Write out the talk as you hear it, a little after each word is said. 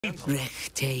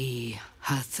Rechtei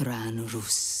Hathran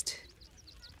Rust.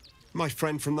 My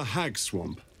friend from the Hag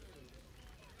Swamp.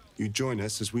 You join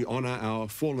us as we honor our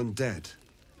fallen dead.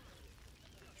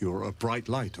 You're a bright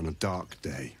light on a dark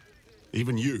day.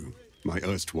 Even you, my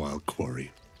erstwhile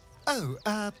quarry. Oh,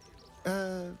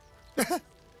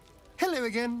 hello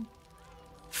again.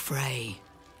 Frey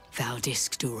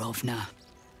Valdiskdurovna.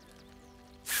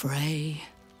 Frey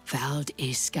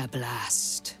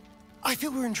Valdiskablast. I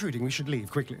feel we're intruding. We should leave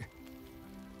quickly.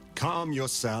 Calm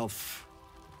yourself.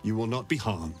 You will not be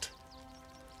harmed.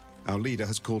 Our leader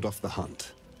has called off the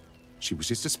hunt. She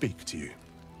wishes to speak to you.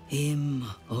 Im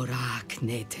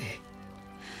oraknete.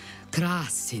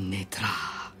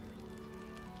 Krasinetra.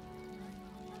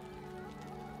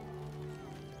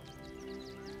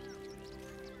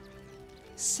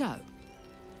 So,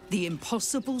 the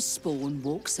impossible spawn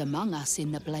walks among us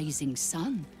in the blazing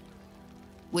sun.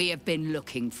 We have been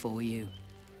looking for you.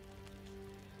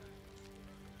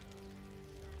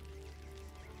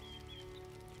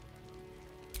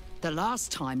 The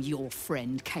last time your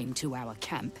friend came to our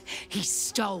camp, he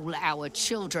stole our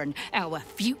children, our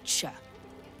future.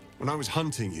 When I was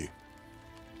hunting you,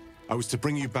 I was to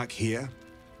bring you back here,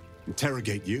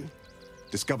 interrogate you,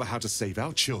 discover how to save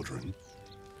our children,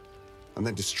 and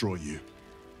then destroy you.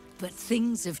 But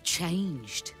things have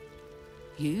changed.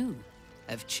 You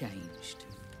have changed.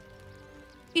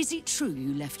 Is it true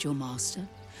you left your master?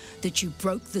 That you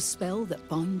broke the spell that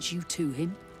binds you to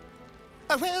him?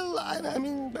 Well, I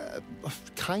mean,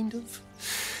 kind of.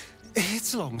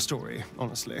 It's a long story,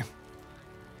 honestly.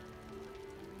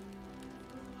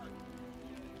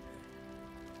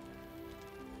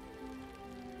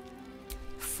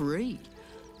 Free.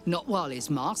 Not while his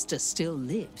master still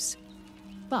lives.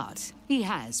 But he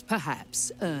has,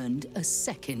 perhaps, earned a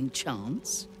second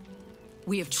chance.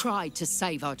 We have tried to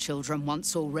save our children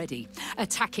once already,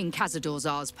 attacking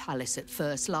Khazad-dûr'Zar's palace at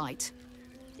first light.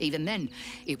 Even then,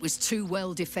 it was too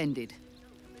well defended.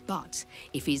 But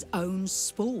if his own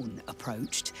spawn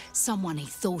approached, someone he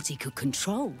thought he could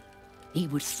control, he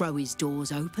would throw his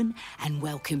doors open and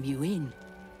welcome you in.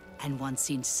 And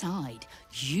once inside,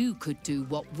 you could do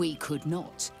what we could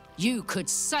not. You could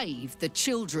save the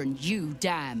children you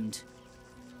damned.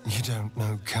 You don't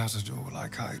know Khazad-dûr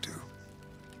like I do.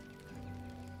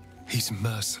 He's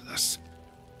merciless.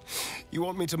 You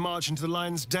want me to march into the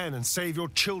lion's den and save your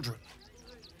children?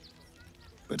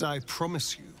 But I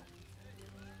promise you,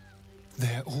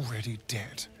 they're already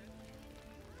dead.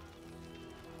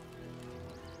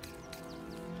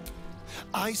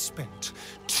 I spent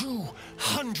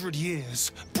 200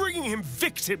 years bringing him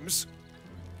victims.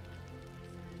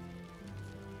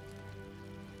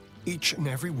 Each and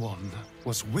every one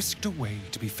was whisked away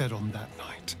to be fed on that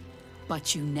night.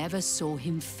 But you never saw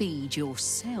him feed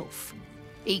yourself.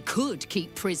 He could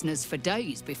keep prisoners for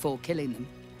days before killing them.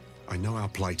 I know our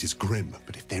plight is grim,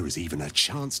 but if there is even a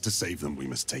chance to save them, we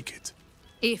must take it.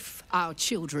 If our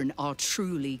children are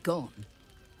truly gone,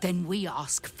 then we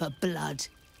ask for blood.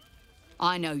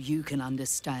 I know you can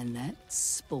understand that,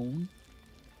 Spawn.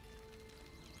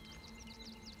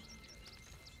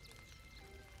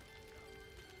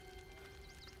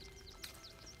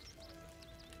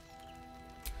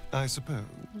 I suppose.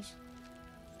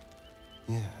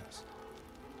 Yes.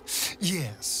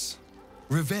 Yes.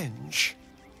 Revenge,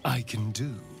 I can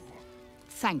do.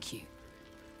 Thank you.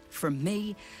 From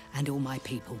me and all my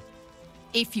people.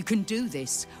 If you can do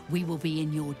this, we will be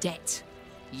in your debt.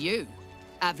 You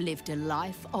have lived a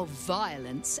life of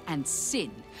violence and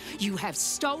sin. You have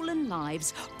stolen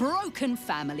lives, broken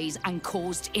families, and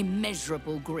caused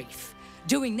immeasurable grief.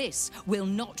 Doing this will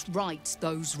not right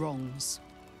those wrongs.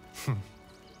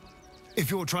 If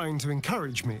you're trying to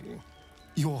encourage me,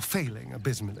 you're failing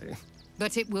abysmally.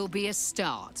 But it will be a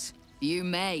start. You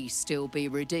may still be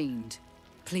redeemed.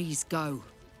 Please go.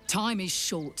 Time is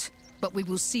short, but we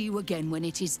will see you again when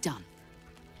it is done.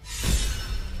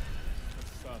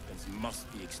 Serpents must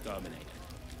be exterminated.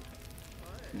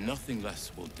 Nothing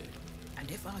less will do. And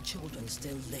if our children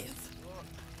still live,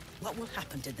 what will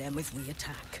happen to them if we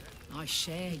attack? I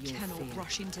share your Cannot fear,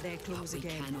 rush into their claws but we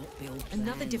again. cannot build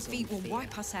Another plans defeat on will fear.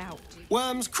 wipe us out.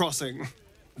 Worm's Crossing,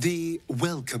 the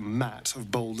welcome mat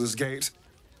of Baldur's Gate.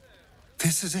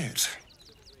 This is it.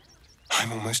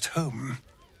 I'm almost home.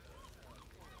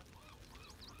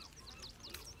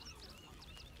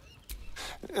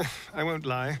 I won't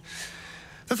lie.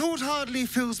 The thought hardly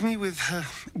fills me with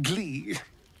glee.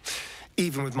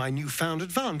 Even with my newfound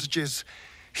advantages,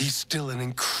 he's still an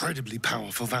incredibly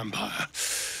powerful vampire.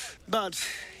 But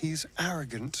he's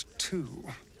arrogant, too.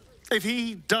 If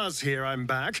he does hear I'm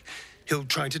back, he'll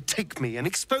try to take me and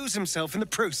expose himself in the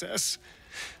process.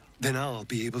 Then I'll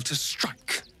be able to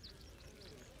strike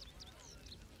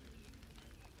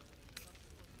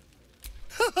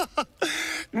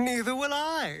Neither will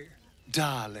I,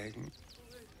 darling.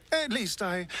 At least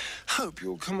I hope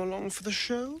you'll come along for the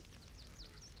show.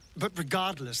 But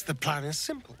regardless, the plan is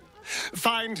simple.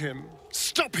 Find him,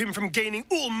 stop him from gaining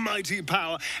almighty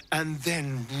power, and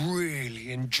then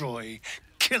really enjoy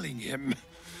killing him.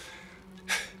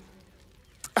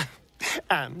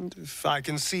 And if I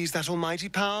can seize that almighty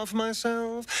power for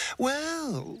myself,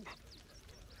 well,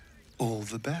 all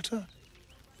the better.